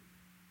truth.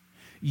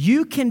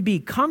 You can be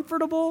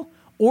comfortable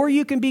or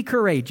you can be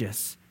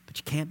courageous, but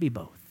you can't be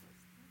both.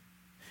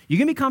 You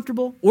can be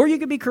comfortable or you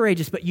can be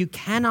courageous, but you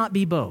cannot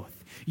be both.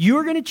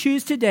 You're going to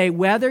choose today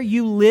whether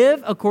you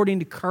live according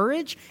to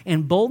courage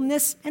and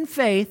boldness and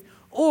faith,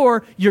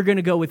 or you're going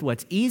to go with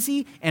what's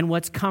easy and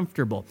what's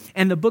comfortable.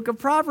 And the book of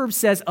Proverbs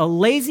says a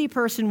lazy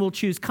person will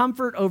choose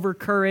comfort over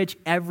courage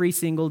every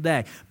single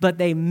day. But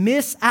they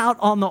miss out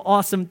on the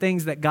awesome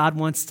things that God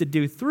wants to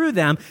do through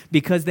them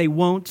because they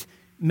won't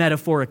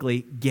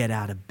metaphorically get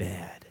out of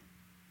bed.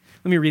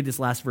 Let me read this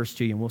last verse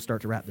to you and we'll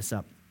start to wrap this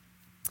up.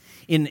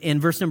 In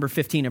verse number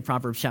 15 of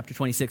Proverbs chapter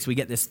 26, we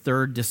get this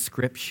third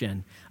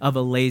description of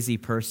a lazy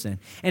person.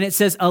 And it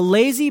says, a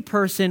lazy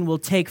person will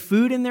take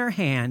food in their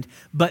hand,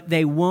 but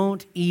they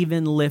won't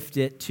even lift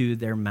it to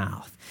their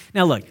mouth.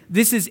 Now look,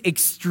 this is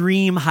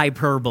extreme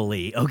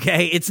hyperbole,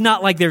 okay? It's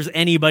not like there's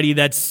anybody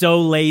that's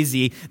so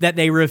lazy that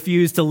they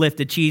refuse to lift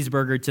a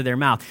cheeseburger to their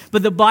mouth.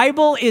 But the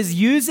Bible is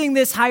using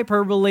this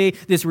hyperbole,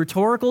 this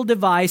rhetorical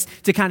device,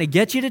 to kind of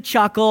get you to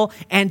chuckle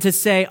and to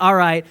say, all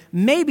right,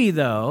 maybe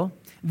though,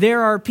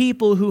 there are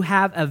people who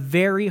have a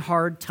very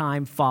hard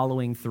time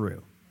following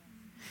through.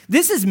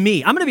 This is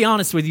me. I'm going to be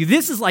honest with you.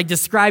 This is like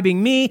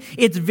describing me.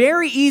 It's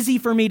very easy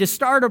for me to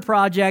start a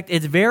project.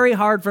 It's very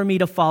hard for me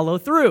to follow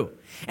through.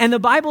 And the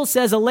Bible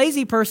says a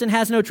lazy person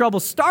has no trouble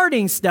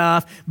starting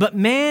stuff, but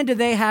man, do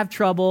they have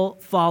trouble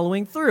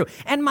following through.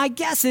 And my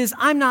guess is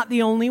I'm not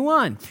the only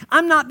one.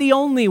 I'm not the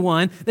only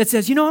one that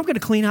says, I'm going to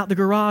clean out the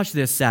garage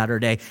this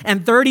Saturday.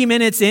 And 30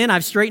 minutes in,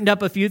 I've straightened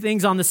up a few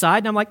things on the side,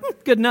 and I'm like,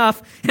 good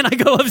enough. And I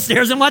go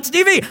upstairs and watch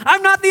TV.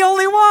 I'm not the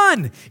only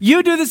one.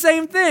 You do the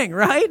same thing,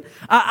 right?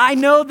 I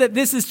know that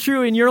this is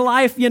true in your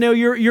life.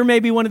 You're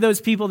maybe one of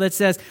those people that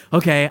says,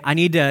 okay, I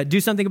need to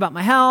do something about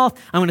my health.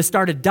 I'm going to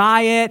start a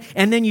diet.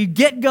 And then you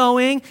get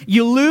going,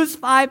 you lose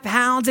 5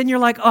 pounds, and you're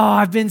like, oh,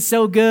 I've been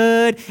so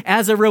good.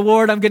 As a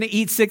reward, I'm going to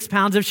eat 6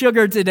 pounds of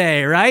sugar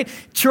today, right?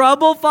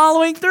 Trouble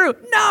following through.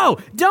 No,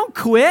 don't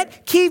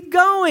quit. Keep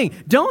going.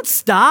 Don't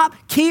stop.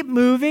 Keep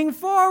moving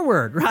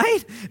forward,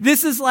 right?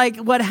 This is like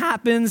what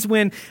happens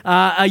when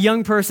a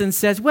young person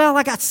says, well,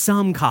 I got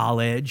some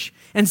college,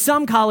 and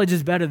some college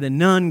is better than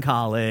none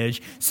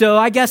college, so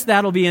I guess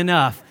that'll be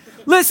enough.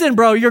 Listen,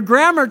 bro, your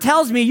grammar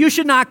tells me you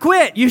should not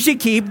quit. You should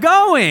keep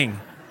going.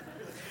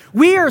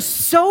 We are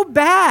so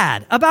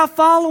bad about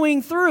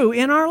following through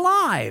in our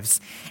lives.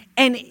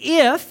 And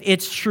if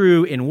it's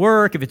true in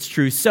work, if it's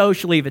true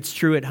socially, if it's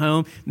true at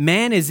home,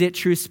 man, is it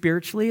true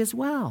spiritually as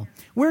well?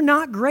 We're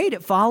not great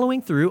at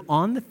following through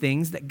on the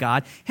things that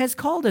God has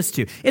called us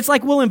to. It's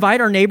like we'll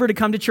invite our neighbor to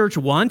come to church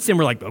once, and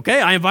we're like,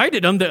 okay, I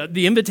invited them.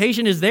 The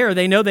invitation is there.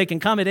 They know they can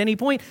come at any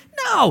point.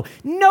 No,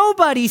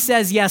 nobody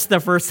says yes the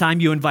first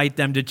time you invite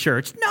them to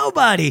church.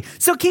 Nobody.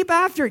 So keep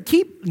after it.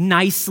 Keep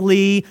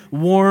nicely,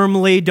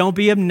 warmly. Don't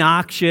be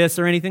obnoxious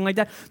or anything like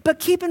that. But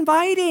keep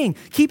inviting.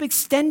 Keep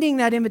extending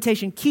that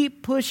invitation.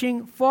 Keep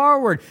pushing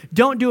forward.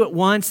 Don't do it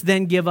once,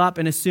 then give up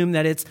and assume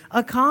that it's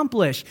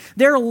accomplished.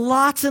 There are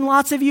lots and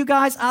lots of you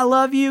guys. I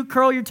love you.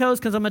 Curl your toes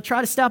because I'm going to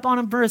try to step on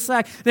them for a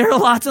sec. There are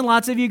lots and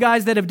lots of you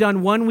guys that have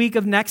done 1 week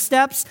of next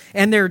steps,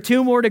 and there are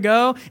 2 more to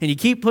go, and you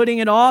keep putting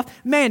it off.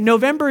 Man,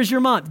 November is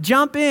your month.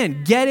 Jump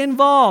in. Get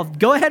involved.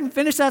 Go ahead and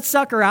finish that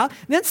sucker out.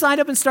 Then sign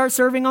up and start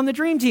serving on the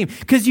dream team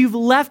because you've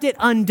left it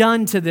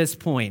undone to this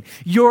point.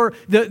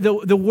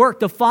 The work,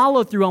 the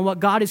follow through on what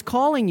God is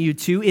calling you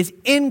to is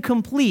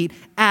incomplete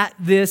at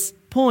this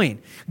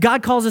point.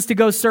 God calls us to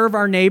go serve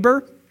our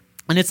neighbor.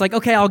 And it's like,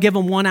 okay, I'll give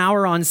them 1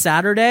 hour on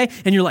Saturday.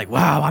 And you're like,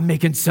 wow, I'm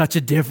making such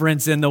a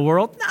difference in the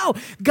world. No,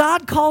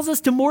 God calls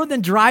us to more than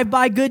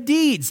drive-by good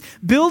deeds.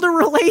 Build a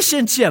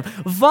relationship.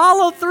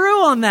 Follow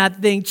through on that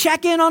thing.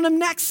 Check in on them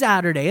next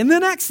Saturday and the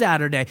next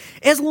Saturday.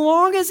 As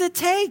long as it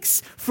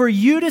takes for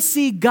you to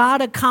see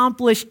God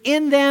accomplish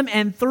in them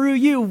and through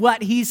you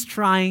what he's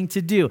trying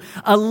to do.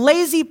 A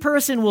lazy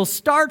person will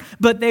start,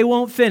 but they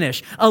won't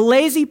finish. A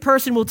lazy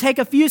person will take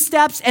a few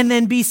steps and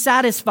then be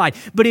satisfied.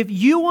 But if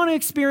you want to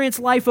experience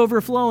life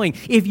overflowing,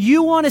 if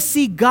you want to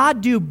see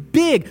God do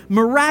big,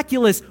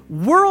 miraculous,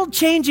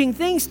 world-changing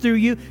things through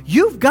you,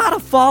 you've got to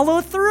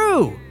follow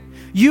through.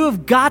 You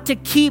have got to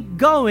keep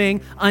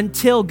going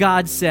until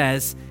God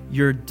says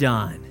you're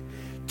done.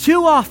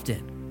 Too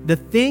often, the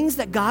things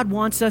that God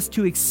wants us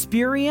to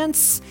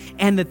experience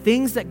and the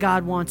things that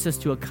God wants us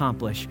to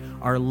accomplish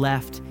are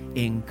left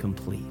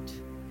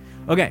incomplete.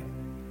 Okay,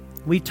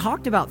 we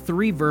talked about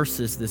 3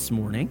 verses this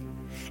morning.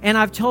 And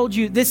I've told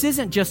you, this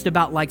isn't just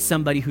about like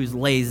somebody who's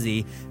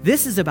lazy.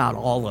 This is about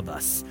all of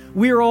us.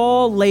 We're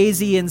all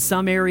lazy in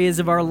some areas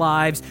of our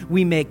lives.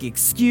 We make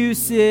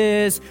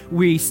excuses.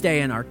 We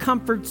stay in our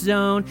comfort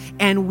zone.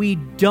 And we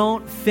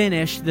don't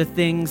finish the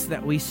things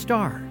that we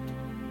start.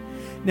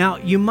 Now,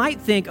 you might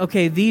think,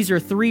 okay, these are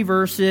 3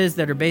 verses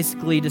that are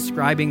basically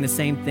describing the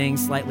same thing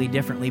slightly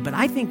differently. But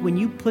I think when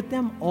you put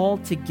them all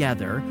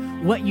together,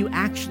 what you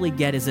actually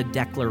get is a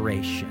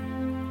declaration.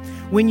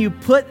 When you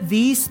put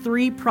these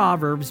 3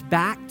 proverbs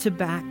back to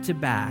back to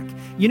back,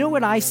 you know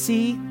what I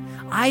see?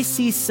 I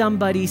see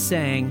somebody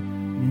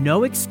saying,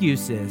 no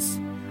excuses.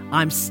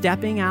 I'm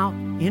stepping out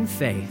in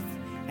faith,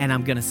 and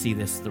I'm going to see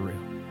this through.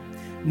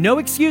 No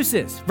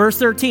excuses. Verse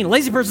 13, a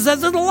lazy person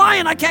says, there's a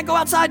lion, I can't go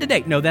outside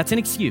today. No, that's an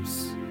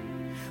excuse.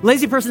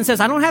 Lazy person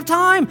says, I don't have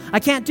time, I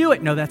can't do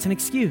it. No, that's an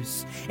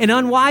excuse. An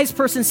unwise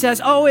person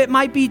says, oh, it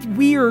might be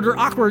weird or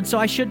awkward, so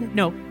I shouldn't.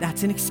 No,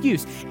 that's an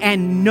excuse.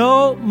 And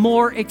no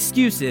more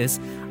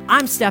excuses.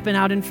 I'm stepping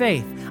out in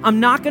faith. I'm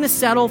not going to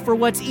settle for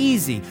what's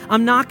easy.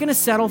 I'm not going to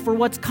settle for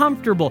what's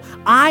comfortable.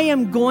 I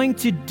am going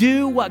to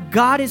do what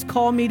God has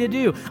called me to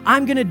do.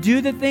 I'm going to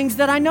do the things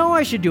that I know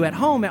I should do at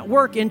home, at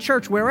work, in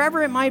church,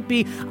 wherever it might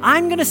be.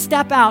 I'm going to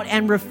step out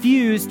and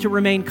refuse to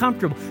remain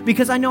comfortable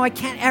because I know I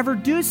can't ever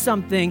do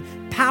something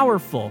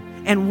powerful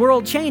and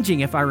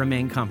world-changing if I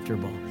remain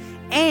comfortable.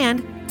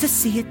 And to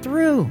see it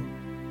through,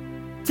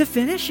 to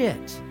finish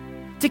it,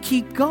 to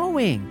keep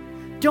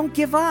going. Don't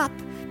give up.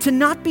 To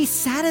not be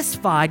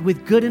satisfied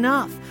with good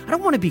enough. I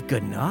don't want to be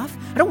good enough.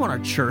 I don't want our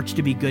church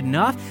to be good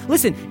enough.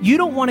 Listen, you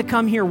don't want to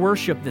come hear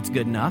worship that's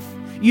good enough.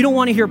 You don't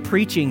want to hear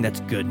preaching that's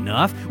good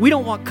enough. We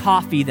don't want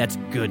coffee that's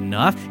good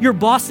enough. Your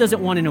boss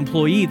doesn't want an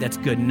employee that's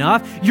good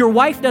enough. Your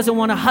wife doesn't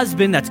want a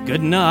husband that's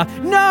good enough.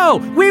 No,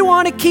 we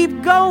want to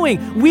keep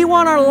going. We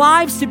want our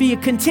lives to be a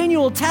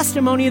continual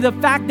testimony of the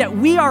fact that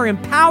we are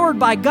empowered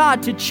by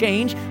God to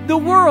change the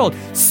world.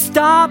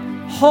 Stop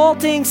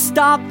halting,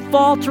 stop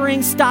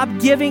faltering, stop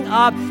giving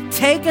up,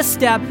 take a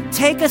step,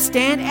 take a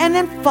stand, and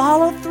then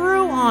follow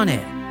through on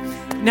it.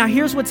 Now,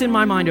 here's what's in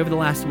my mind over the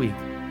last week.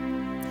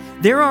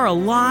 There are a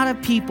lot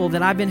of people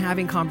that I've been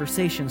having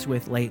conversations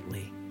with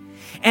lately.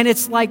 And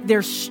it's like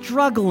they're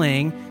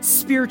struggling,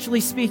 spiritually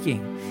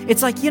speaking.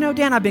 It's like,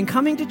 Dan, I've been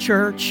coming to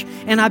church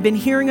and I've been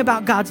hearing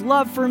about God's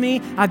love for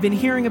me. I've been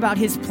hearing about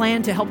his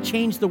plan to help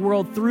change the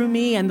world through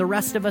me and the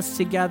rest of us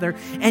together.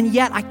 And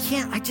yet I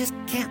just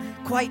can't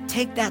quite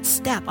take that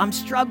step. I'm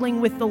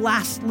struggling with the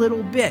last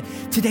little bit.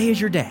 Today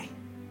is your day.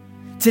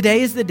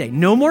 Today is the day.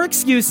 No more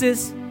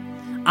excuses.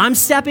 I'm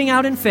stepping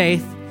out in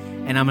faith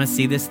and I'm going to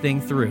see this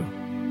thing through.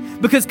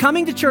 Because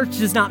coming to church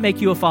does not make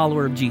you a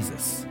follower of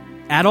Jesus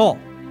at all.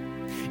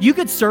 You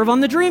could serve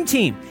on the dream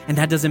team, and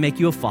that doesn't make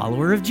you a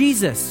follower of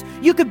Jesus.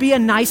 You could be a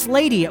nice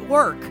lady at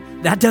work.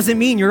 That doesn't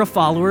mean you're a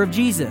follower of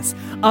Jesus.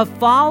 A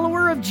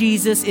follower of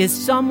Jesus is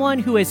someone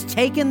who has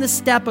taken the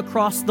step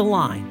across the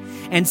line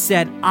and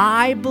said,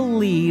 I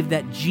believe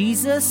that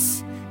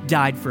Jesus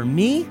died for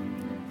me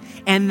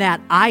and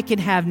that I can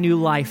have new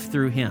life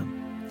through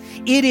him.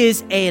 It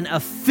is an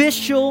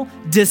official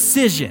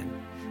decision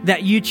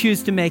that you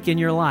choose to make in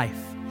your life.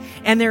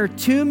 And there are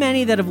too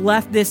many that have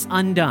left this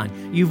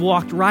undone. You've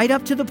walked right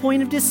up to the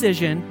point of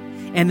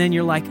decision, and then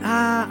you're like,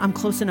 I'm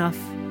close enough.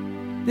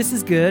 This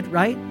is good,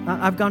 right?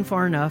 I've gone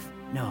far enough.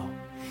 No,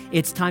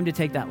 it's time to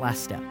take that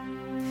last step.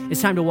 It's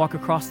time to walk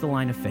across the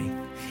line of faith.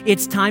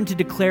 It's time to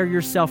declare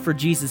yourself for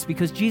Jesus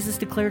because Jesus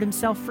declared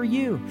himself for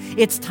you.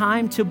 It's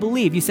time to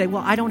believe. You say,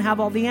 well, I don't have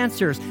all the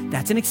answers.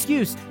 That's an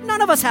excuse.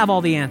 None of us have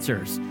all the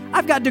answers.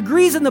 I've got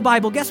degrees in the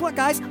Bible. Guess what,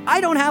 guys? I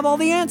don't have all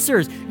the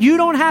answers. You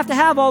don't have to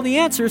have all the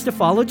answers to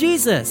follow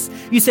Jesus.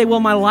 You say, well,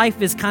 my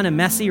life is kind of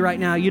messy right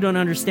now. You don't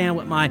understand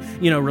what my,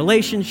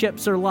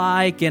 relationships are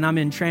like, and I'm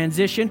in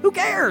transition. Who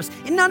cares?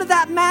 And none of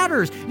that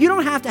matters. You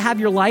don't have to have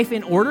your life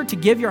in order to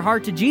give your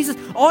heart to Jesus.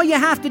 All you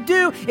have to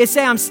do is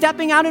say, I'm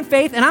stepping out in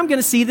faith, and I'm going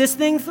to see this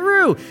thing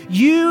through.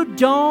 You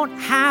don't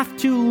have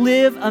to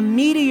live a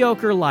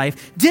mediocre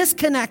life,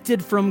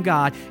 disconnected from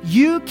God.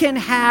 You can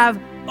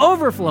have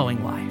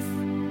overflowing life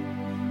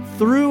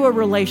through a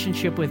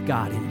relationship with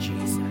God in Jesus.